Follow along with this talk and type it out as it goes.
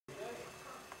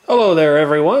Hello there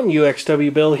everyone,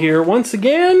 uxwbill here once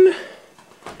again,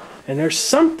 and there's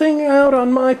something out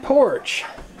on my porch.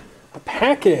 A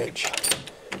package.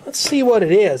 Let's see what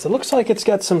it is. It looks like it's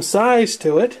got some size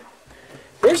to it.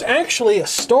 There's actually a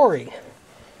story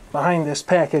behind this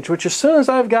package, which as soon as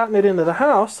I've gotten it into the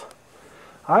house,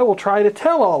 I will try to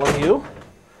tell all of you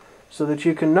so that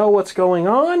you can know what's going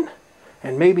on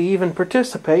and maybe even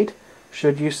participate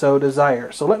should you so desire.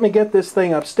 So let me get this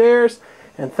thing upstairs.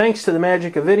 And thanks to the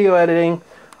magic of video editing,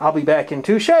 I'll be back in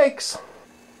 2 shakes.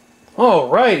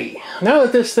 Alrighty, now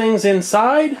that this thing's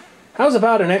inside, how's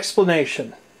about an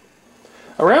explanation?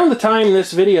 Around the time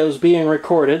this video is being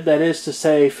recorded, that is to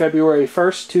say February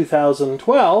 1st,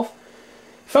 2012,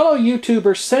 fellow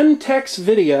YouTuber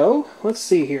CenTexVideo, let's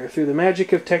see here, through the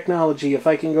magic of technology, if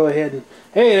I can go ahead and,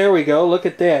 hey, there we go, look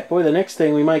at that. Boy, the next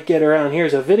thing we might get around here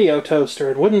is a video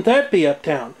toaster, and wouldn't that be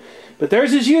uptown? But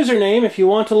there's his username if you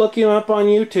want to look him up on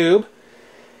YouTube.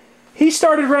 He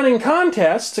started running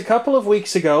contests a couple of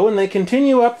weeks ago, and they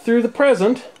continue up through the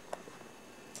present.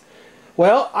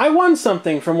 Well, I won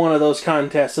something from one of those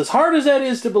contests, as hard as that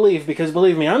is to believe, because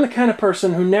believe me, I'm the kind of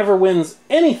person who never wins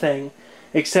anything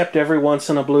except every once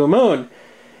in a blue moon.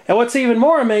 And what's even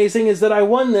more amazing is that I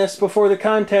won this before the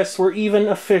contests were even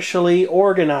officially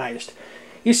organized.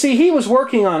 You see, he was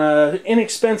working on an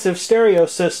inexpensive stereo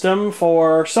system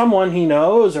for someone he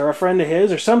knows, or a friend of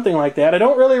his, or something like that. I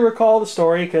don't really recall the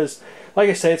story because, like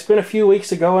I say, it's been a few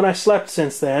weeks ago and I slept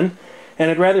since then.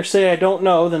 And I'd rather say I don't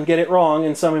know than get it wrong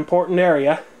in some important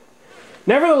area.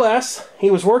 Nevertheless, he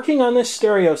was working on this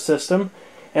stereo system,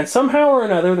 and somehow or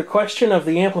another the question of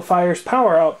the amplifier's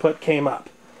power output came up.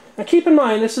 Now keep in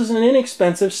mind, this is an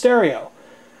inexpensive stereo.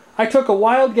 I took a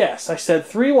wild guess. I said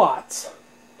 3 watts.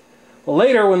 Well,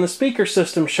 later, when the speaker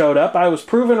system showed up, I was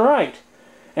proven right.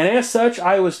 And as such,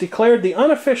 I was declared the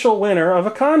unofficial winner of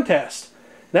a contest.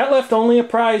 That left only a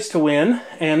prize to win,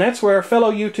 and that's where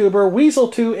fellow YouTuber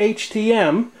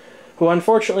Weasel2HTM, who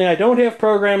unfortunately I don't have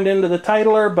programmed into the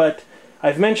titler, but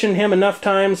I've mentioned him enough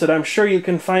times that I'm sure you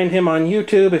can find him on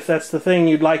YouTube if that's the thing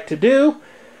you'd like to do.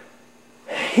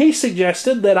 He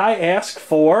suggested that I ask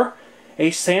for a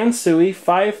Sansui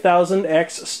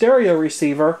 5000X stereo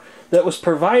receiver that was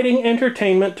providing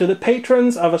entertainment to the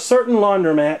patrons of a certain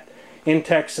laundromat in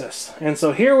Texas. And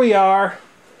so here we are,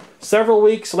 several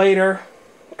weeks later,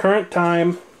 current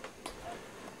time,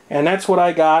 and that's what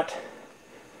I got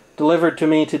delivered to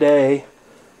me today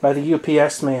by the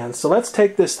UPS man. So let's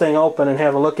take this thing open and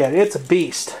have a look at it. It's a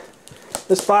beast.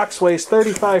 This box weighs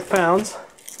 35 pounds.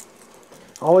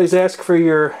 Always ask for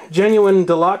your genuine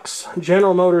deluxe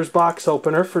General Motors box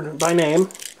opener by name.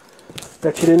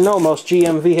 Bet you didn't know most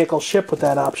GM vehicles ship with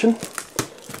that option.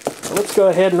 So let's go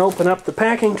ahead and open up the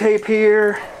packing tape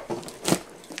here.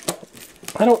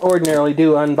 I don't ordinarily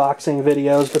do unboxing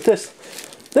videos, but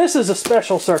this is a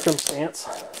special circumstance.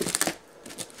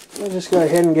 We'll just go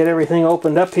ahead and get everything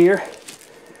opened up here,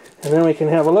 and then we can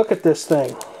have a look at this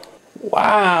thing.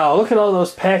 Wow, look at all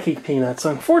those packing peanuts.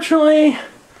 Unfortunately,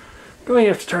 I'm going to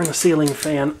have to turn the ceiling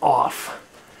fan off,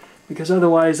 because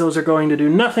otherwise those are going to do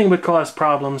nothing but cause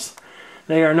problems.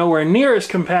 They are nowhere near as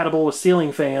compatible with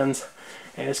ceiling fans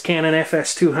as Canon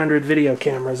FS200 video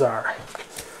cameras are.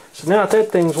 So now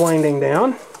that thing's winding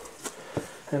down,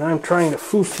 and I'm trying to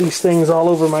foof these things all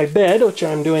over my bed, which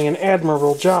I'm doing an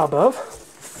admirable job of.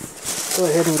 Go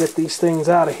ahead and get these things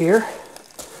out of here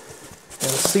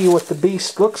and see what the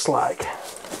beast looks like.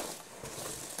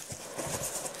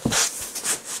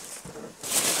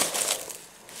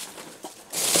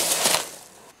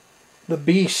 The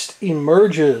beast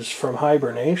emerges from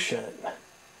hibernation.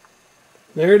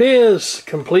 There it is,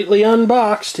 completely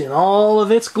unboxed in all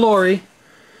of its glory.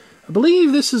 I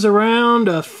believe this is around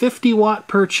a 50 watt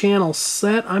per channel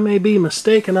set. I may be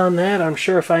mistaken on that. I'm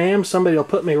sure if I am, somebody will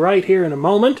put me right here in a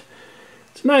moment.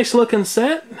 It's a nice looking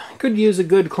set. Could use a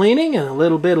good cleaning and a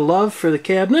little bit of love for the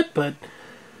cabinet, but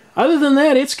other than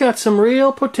that, it's got some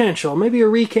real potential. Maybe a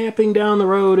recapping down the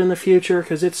road in the future,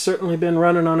 because it's certainly been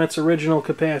running on its original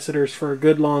capacitors for a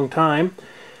good long time.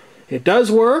 It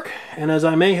does work, and as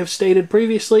I may have stated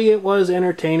previously, it was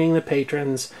entertaining the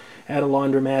patrons at a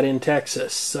laundromat in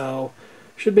Texas. So,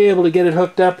 should be able to get it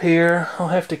hooked up here. I'll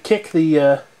have to kick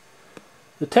the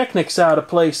Technics out of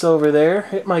place over there.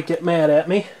 It might get mad at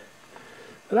me.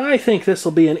 But I think this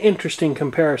will be an interesting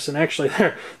comparison. Actually,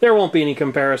 there won't be any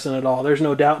comparison at all. There's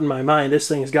no doubt in my mind this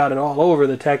thing's got it all over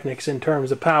the Technics in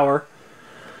terms of power.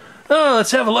 Oh,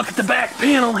 let's have a look at the back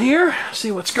panel here.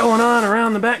 See what's going on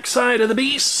around the back side of the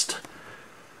beast.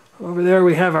 Over there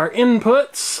we have our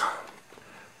inputs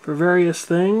for various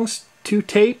things. 2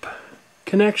 tape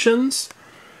connections.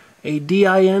 a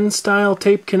DIN style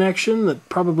tape connection that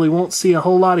probably won't see a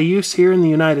whole lot of use here in the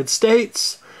United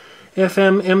States.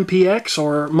 FM MPX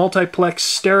or multiplex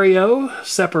stereo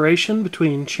separation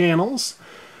between channels.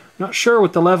 Not sure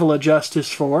what the level adjust is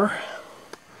for.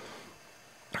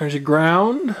 There's a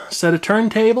ground, set of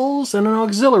turntables, and an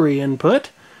auxiliary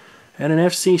input, and an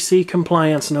FCC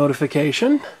compliance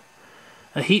notification.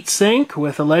 A heat sink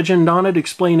with a legend on it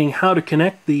explaining how to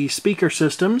connect the speaker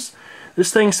systems.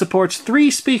 This thing supports 3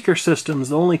 speaker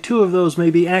systems. Only 2 of those may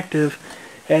be active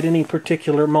at any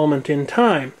particular moment in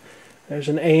time. There's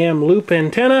an AM loop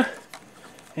antenna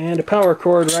and a power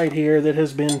cord right here that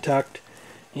has been tucked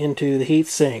into the heat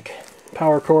sink.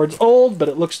 Power cord's old, but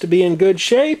it looks to be in good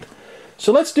shape.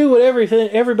 So let's do what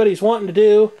everybody's wanting to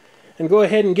do and go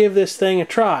ahead and give this thing a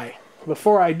try.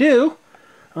 Before I do,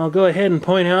 I'll go ahead and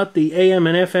point out the AM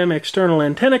and FM external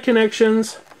antenna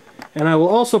connections, and I will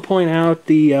also point out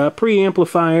the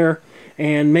preamplifier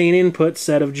and main input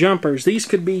set of jumpers. These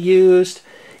could be used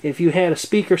if you had a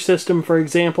speaker system, for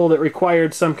example, that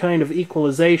required some kind of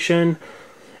equalization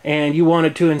and you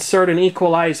wanted to insert an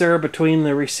equalizer between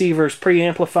the receiver's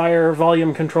preamplifier,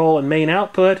 volume control, and main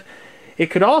output. It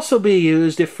could also be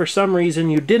used if for some reason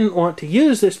you didn't want to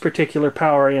use this particular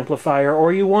power amplifier,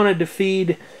 or you wanted to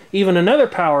feed even another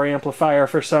power amplifier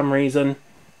for some reason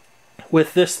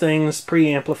with this thing's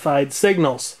preamplified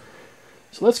signals.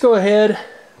 So let's go ahead,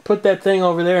 put that thing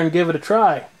over there and give it a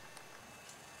try.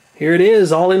 Here it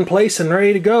is, all in place and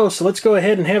ready to go. So let's go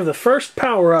ahead and have the first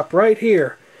power up right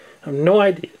here. I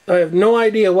have no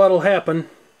idea what'll happen.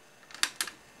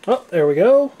 Oh, there we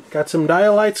go. Got some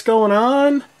dial lights going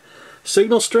on.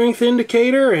 Signal strength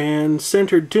indicator and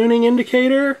centered tuning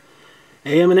indicator.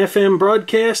 AM and FM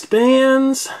broadcast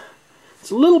bands. It's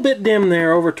a little bit dim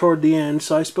there over toward the end,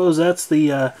 so I suppose that's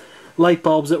the light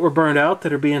bulbs that were burned out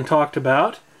that are being talked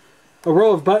about. A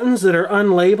row of buttons that are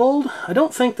unlabeled. I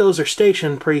don't think those are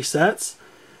station presets.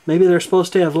 Maybe they're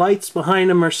supposed to have lights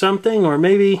behind them or something, or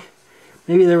maybe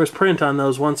there was print on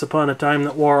those once upon a time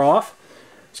that wore off.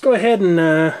 Let's go ahead and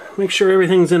make sure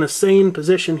everything's in a sane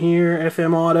position here.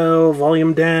 FM auto,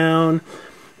 volume down,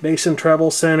 bass and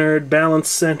treble centered, balance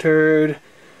centered.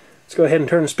 Let's go ahead and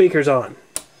turn the speakers on.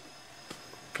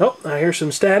 Oh, I hear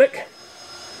some static.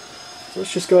 So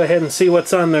let's just go ahead and see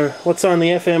what's on the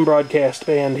FM broadcast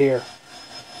band here.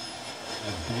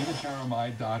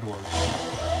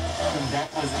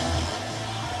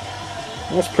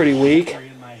 That's pretty weak.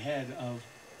 In my head of,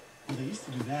 well, they used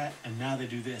to do that, and now they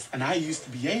do this, and I used to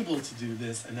be able to do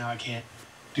this, and now I can't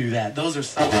do that. Those are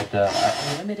some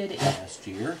I limited it last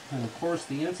year, and of course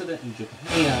the incident in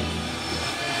Japan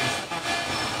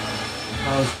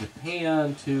caused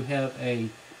Japan to have a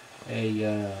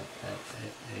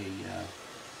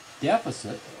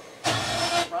deficit.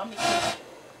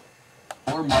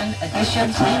 Or one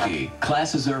edition.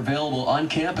 Classes are available on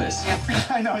campus.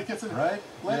 I know, it gets it right.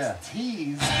 Let's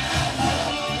tease.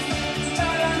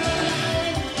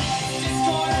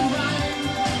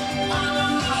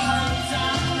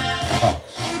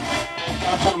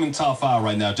 I put him in top 5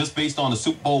 right now, just based on the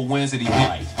Super Bowl wins that he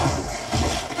had.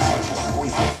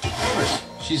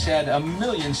 She's had a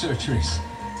million surgeries,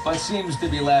 but seems to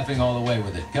be laughing all the way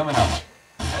with it. Coming up.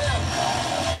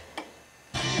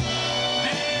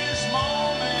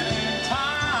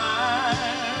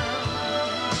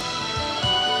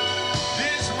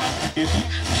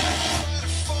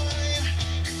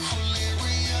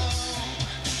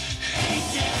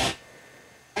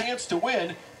 Chance to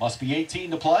win. Must be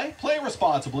 18 to play. Play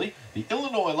responsibly. The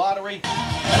Illinois Lottery.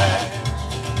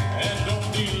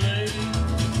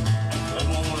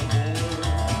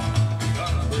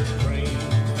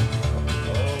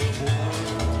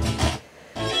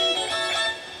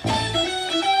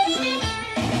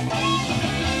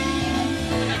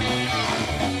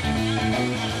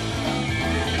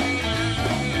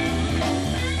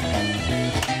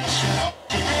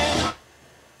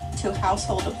 To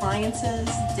household appliances,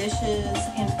 dishes,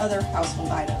 and other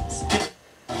household items.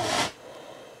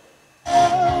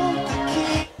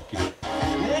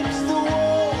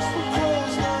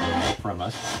 From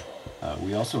us.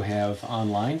 We also have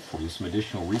online for you some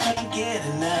additional research.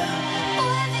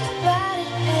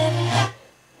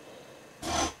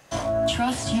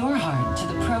 Trust your heart to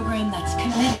the program that's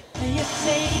committed. You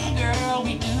say, girl,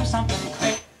 we do something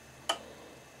quick.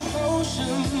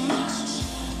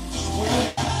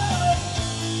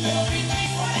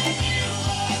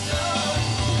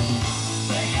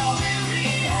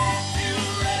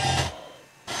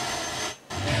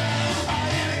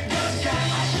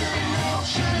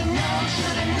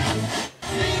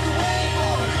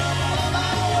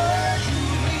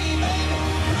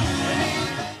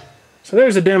 So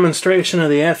there's a demonstration of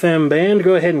the FM band.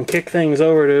 Go ahead and kick things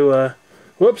over to,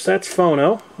 whoops, that's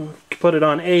phono. Put it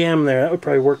on AM there, that would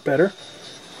probably work better.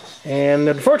 And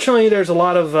unfortunately there's a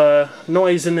lot of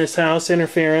noise in this house,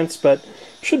 interference, but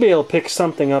should be able to pick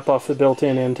something up off the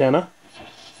built-in antenna.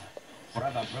 And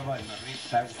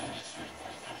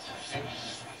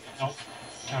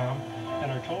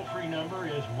our toll-free number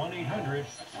is 1-800.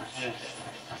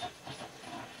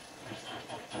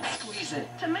 Squeeze it.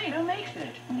 Tomato makes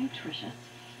it. Nutritious.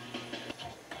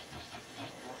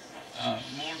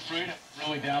 More free to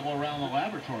really dabble around the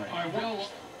laboratory. I will.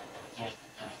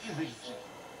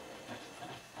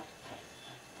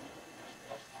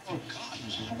 A cotton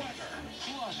sweater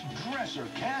plus dresser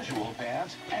casual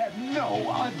pants at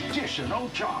no additional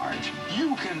charge.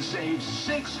 You can save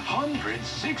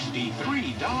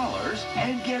 $663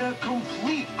 and get a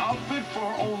complete outfit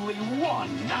for only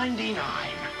 $199.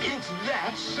 It's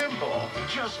that simple.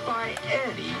 Just buy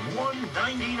any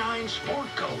 $199 sport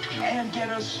coat and get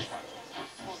a...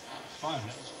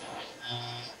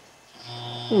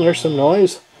 There's some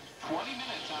noise. 20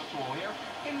 minutes out to O'Hare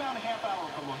in about a half hour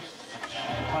from O'Hare.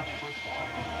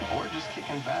 Or just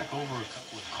kicking back over a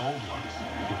couple of cold ones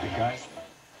with the guys.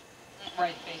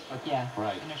 Right, Facebook, yeah.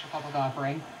 Right. Initial public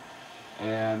offering.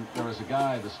 And there was a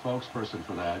guy, the spokesperson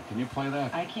for that. Can you play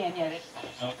that? I can't yet. It.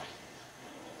 I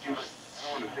don't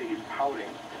want to say he's pouting.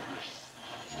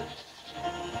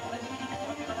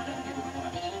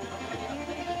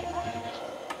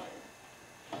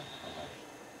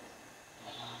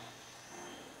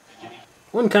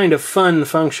 One kind of fun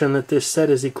function that this set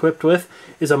is equipped with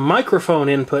is a microphone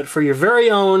input for your very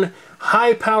own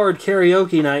high-powered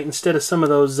karaoke night instead of some of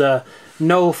those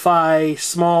no-fi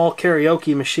small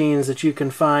karaoke machines that you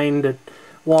can find at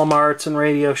Walmarts and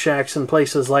Radio Shacks and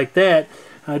places like that.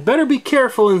 I'd better be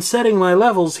careful in setting my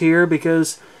levels here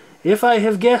because if I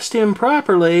have guessed him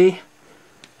properly,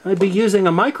 I'd be using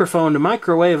a microphone to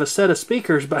microwave a set of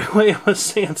speakers by way of a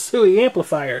Sansui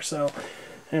amplifier. So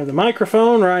I have the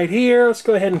microphone right here. Let's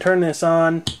go ahead and turn this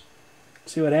on.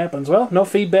 See what happens. Well, no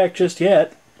feedback just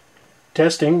yet.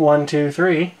 Testing, 1, 2,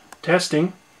 3.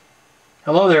 Testing.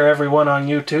 Hello there everyone on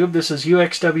YouTube. This is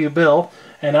uxwbill,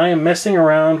 and I am messing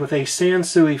around with a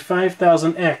Sansui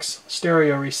 5000X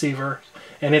stereo receiver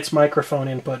and its microphone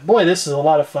input. Boy, this is a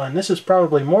lot of fun. This is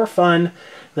probably more fun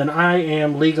than I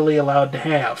am legally allowed to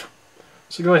have.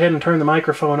 So go ahead and turn the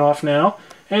microphone off now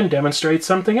and demonstrate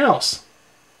something else.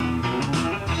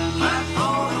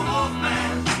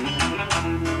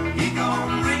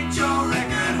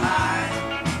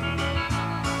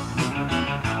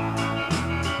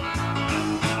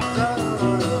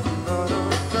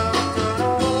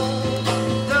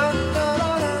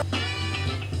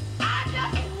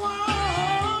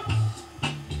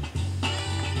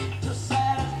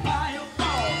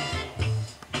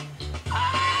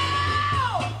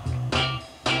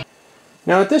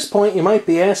 Now at this point you might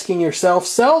be asking yourself,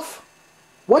 Self,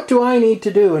 what do I need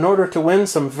to do in order to win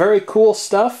some very cool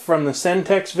stuff from the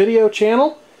CenTexVideo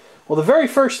channel? Well, the very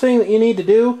first thing that you need to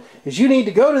do is you need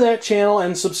to go to that channel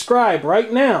and subscribe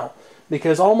right now,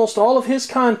 because almost all of his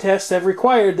contests have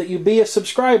required that you be a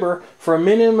subscriber for a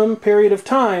minimum period of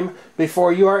time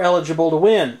before you are eligible to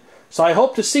win. So I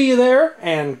hope to see you there,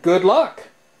 and good luck!